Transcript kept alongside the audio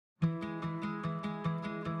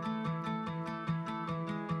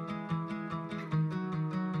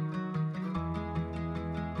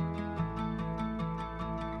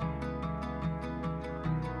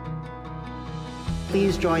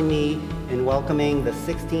Please join me in welcoming the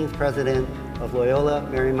 16th President of Loyola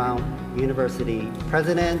Marymount University,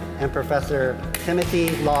 President and Professor Timothy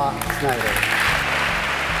Law Snyder.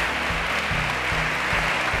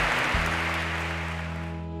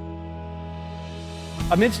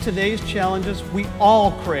 Amidst today's challenges, we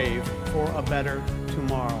all crave for a better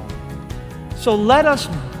tomorrow. So let us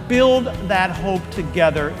build that hope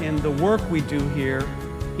together in the work we do here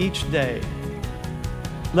each day.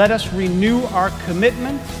 Let us renew our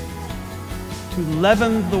commitment to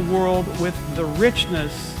leaven the world with the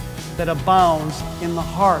richness that abounds in the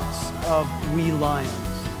hearts of we lions,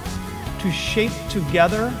 to shape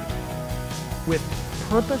together with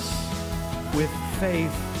purpose, with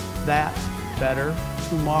faith, that better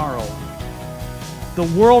tomorrow.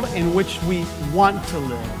 The world in which we want to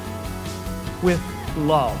live, with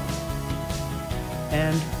love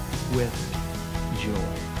and with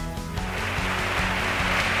joy.